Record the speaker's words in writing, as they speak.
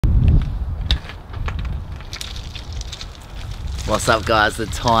What's up guys, the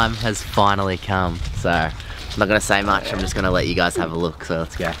time has finally come. So, I'm not gonna say much, I'm just gonna let you guys have a look, so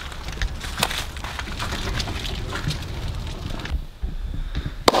let's go.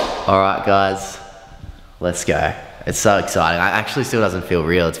 Alright guys, let's go. It's so exciting. It actually still doesn't feel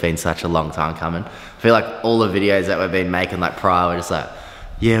real, it's been such a long time coming. I feel like all the videos that we've been making like prior, we're just like,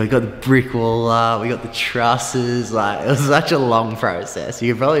 yeah, we got the brick wall up, we got the trusses, like, it was such a long process.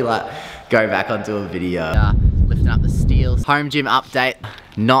 You could probably like, go back onto a video. Lifting up the steels. Home gym update,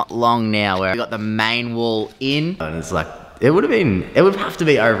 not long now, where we got the main wall in. And it's like, it would have to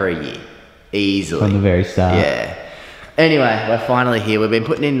be over a year, easily. From the very start. Yeah. Anyway, we're finally here. We've been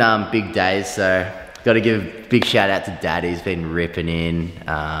putting in big days, so got to give a big shout out to Dad. He's been ripping in.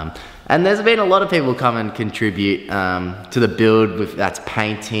 And there's been a lot of people come and contribute to the build, with that's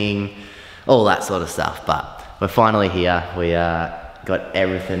painting, all that sort of stuff. But we're finally here. We got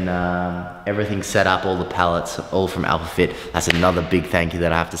everything set up, all the pallets, all from Alpha Fit. That's another big thank you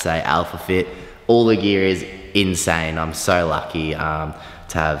that I have to say, Alpha Fit. All the gear is insane. I'm so lucky to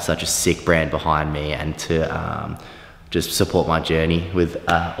have such a sick brand behind me and to just support my journey with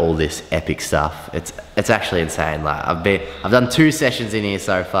all this epic stuff. It's actually insane. Like I've done 2 sessions in here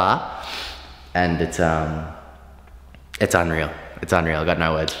so far, and it's unreal. It's unreal. I've got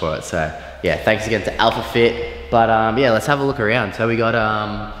no words for it. So yeah, thanks again to Alpha Fit. But yeah, let's have a look around. So we got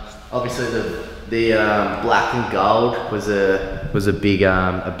obviously the black and gold was a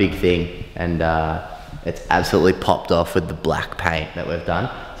big thing, and it's absolutely popped off with the black paint that we've done.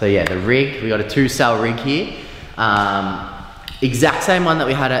 So yeah, the rig, we got a 2-cell rig here. Exact same one that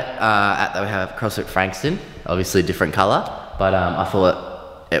we had at CrossFit Frankston, obviously different color, but I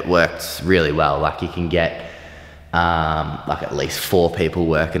thought it worked really well. Like you can get like at least 4 people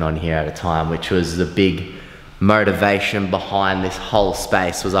working on here at a time, which was the big motivation behind this whole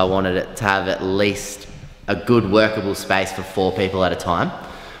space. Was I wanted it to have at least a good workable space for 4 people at a time.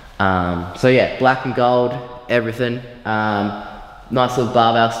 So yeah, black and gold, everything. Nice little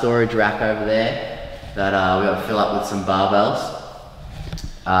barbell storage rack over there that we got to fill up with some barbells.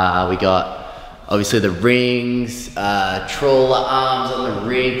 We got obviously the rings, trawler arms on the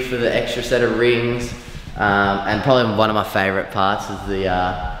rig for the extra set of rings, and probably one of my favourite parts is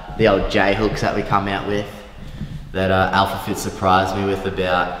the old J hooks that we come out with that Alpha Fit surprised me with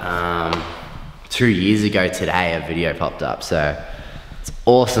about 2 years ago today. A video popped up, so it's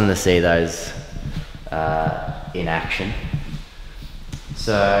awesome to see those in action.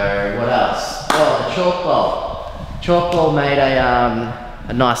 So what else? Oh, the chalk bowl. Chalk bowl made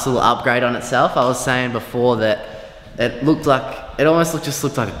a nice little upgrade on itself. I was saying before that it almost just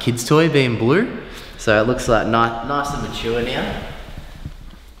looked like a kid's toy being blue. So it looks like nice and mature now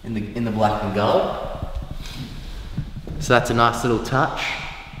in the black and gold. So that's a nice little touch.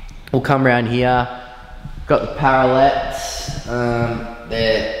 We'll come around here. Got the parallettes.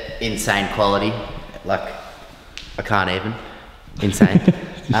 They're insane quality. Like I can't even. Insane.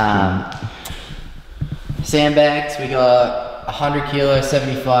 Sandbags, we got 100 kilo,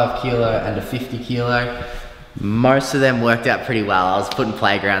 75 kilo, and a 50 kilo. Most of them worked out pretty well. I was putting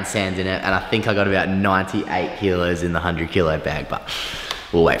playground sands in it, and I think I got about 98 kilos in the 100 kilo bag, but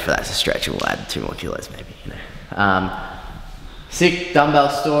we'll wait for that to stretch and we'll add 2 more kilos maybe, you know. Sick dumbbell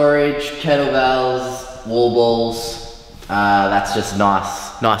storage, kettlebells, wall balls. That's just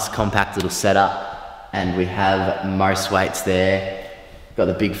nice compact little setup. And we have most weights there. Got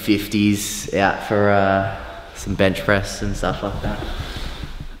the big 50s out for some bench press and stuff like that.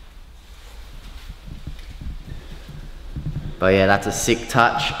 But yeah, that's a sick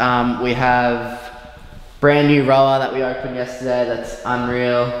touch. We have brand new rower that we opened yesterday. That's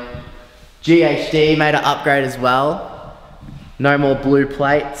unreal. GHD made an upgrade as well. No more blue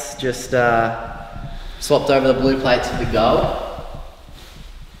plates, just swapped over the blue plates for the gold.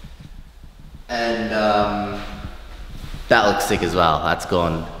 And that looks sick as well. That's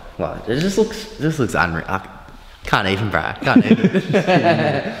gone. Well, it just looks unreal. I can't even, bro. Can't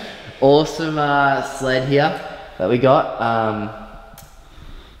even. Awesome sled here that we got.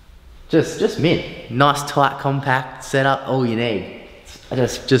 Just mint. Nice, tight, compact setup. All you need.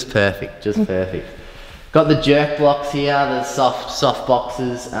 Just perfect. Just perfect. Got the jerk blocks here. The soft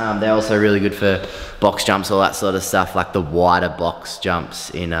boxes. They're also really good for box jumps, all that sort of stuff, like the wider box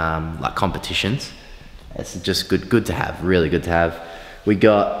jumps in like competitions. It's just good to have, really good to have. We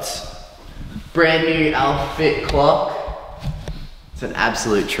got brand new Alpha Fit clock. It's an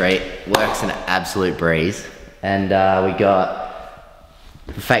absolute treat, works an absolute breeze. And we got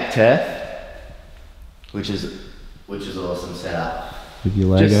fake turf, which is awesome setup. With your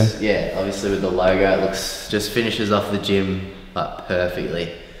logo? Yeah, obviously with the logo, it just finishes off the gym like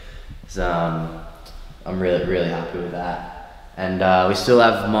perfectly. So I'm really happy with that. And we still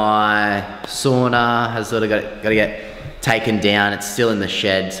have my sauna, has sort of got to get taken down. It's still in the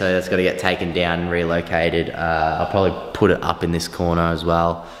shed, so it's got to get taken down and relocated. I'll probably put it up in this corner as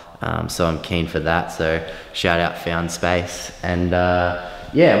well. So I'm keen for that. So shout out Found Space. And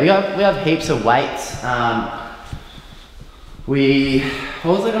yeah, we have heaps of weights. What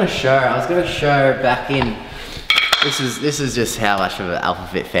was I going to show? I was going to show back in. This is just how much of an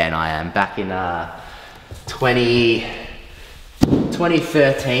AlphaFit fan I am. Back in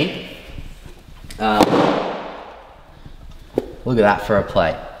 2013. Look at that for a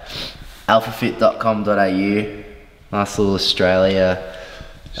plate. alphafit.com.au. Nice little Australian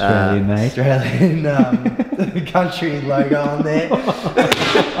mate. Australian country logo on there.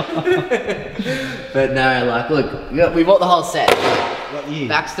 But no, like, look, we bought the whole set. What year?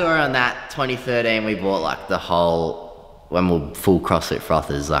 Backstory on that, 2013, we bought like the whole, when we were full CrossFit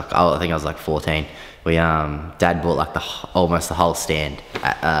frothers, like, I think I was like 14. We, Dad bought like almost the whole stand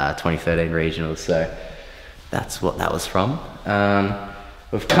at 2013 regionals, so that's what that was from.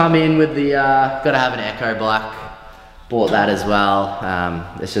 We've come in with the, gotta have an Echo Black. Bought that as well.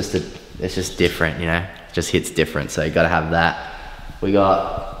 It's just different, you know. It just hits different, so you gotta have that. We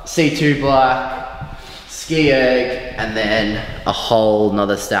got C2 Black, Ski Erg, and then a whole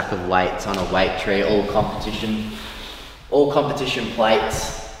nother stack of weights on a weight tree, all competition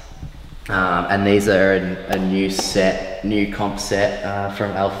plates. And these are a new comp set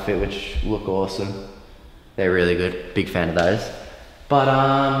from AlphaFit, which look awesome. They're really good. Big fan of those. But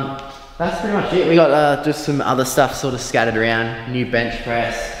that's pretty much it. We got just some other stuff sort of scattered around. New bench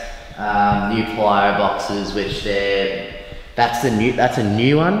press, new plyo boxes, which that's a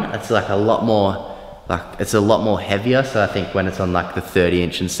new one. It's like a lot more heavier. So I think when it's on like the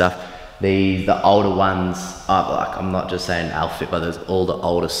 30-inch and stuff, the older ones are like, I'm not just saying AlphaFit, but there's all the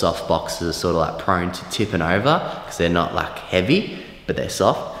older soft boxes are sort of like prone to tipping over because they're not like heavy, but they're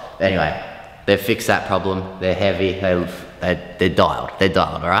soft. But anyway, they've fixed that problem. They're heavy. They're dialed. They're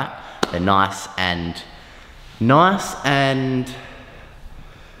dialed. All right. They're nice and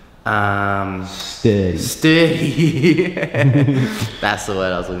sturdy. That's the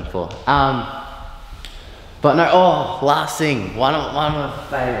word I was looking for. But no, last thing, one of my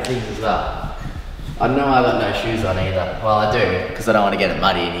favourite things as well. I know I got no shoes on either. Well, I do, because I don't want to get it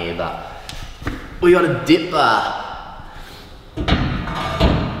muddy in here, but we got a dip bar.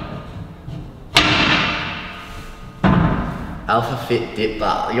 AlphaFit dip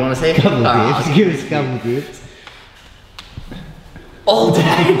bar. You want to see a couple of dips? Give us a couple of dips. All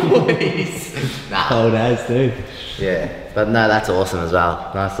day, boys. Nah. Cold as too. Yeah, but no, that's awesome as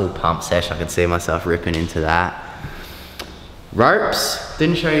well. Nice little pump session. I can see myself ripping into that. Ropes.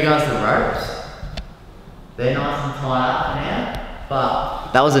 Didn't show you guys the ropes. They're nice and tied up now.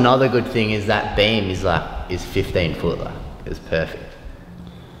 But that was another good thing, is that beam is 15 foot. Like, it's perfect.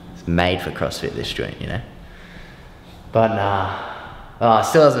 It's made for CrossFit, this joint, you know. But nah, it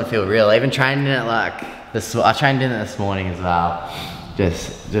still doesn't feel real. I even trained in it I trained in it this morning as well.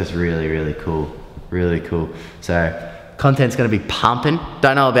 Just really, really cool. Really cool. So content's gonna be pumping.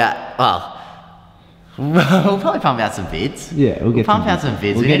 Don't know about, we'll probably pump out some vids. Yeah, we'll pump out some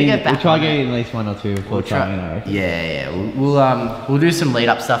vids. We'll try getting at least one or two before trying, you know. Yeah. We'll do some lead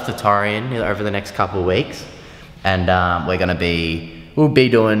up stuff to Torreon over the next couple of weeks, and we'll be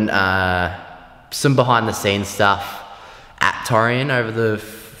doing some behind the scenes stuff at Torreon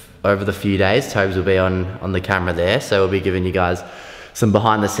over the few days. Tobes will be on the camera there, so we'll be giving you guys some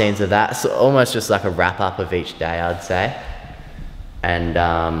behind the scenes of that. So almost just like a wrap up of each day, I'd say. And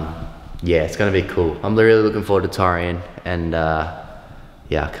yeah, it's gonna be cool. I'm really looking forward to Torreon, and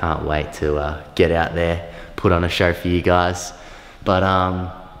yeah, I can't wait to get out there, put on a show for you guys. But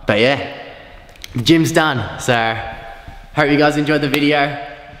yeah, the gym's done. So hope you guys enjoyed the video.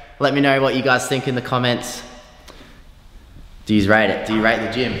 Let me know what you guys think in the comments. Do you rate it? Do you rate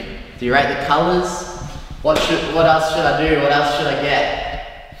the gym? Do you rate the colours? What else should I do? What else should I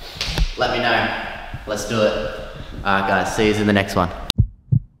get? Let me know. Let's do it. Alright guys, see you in the next one.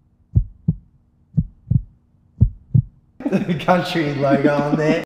 The country logo on there.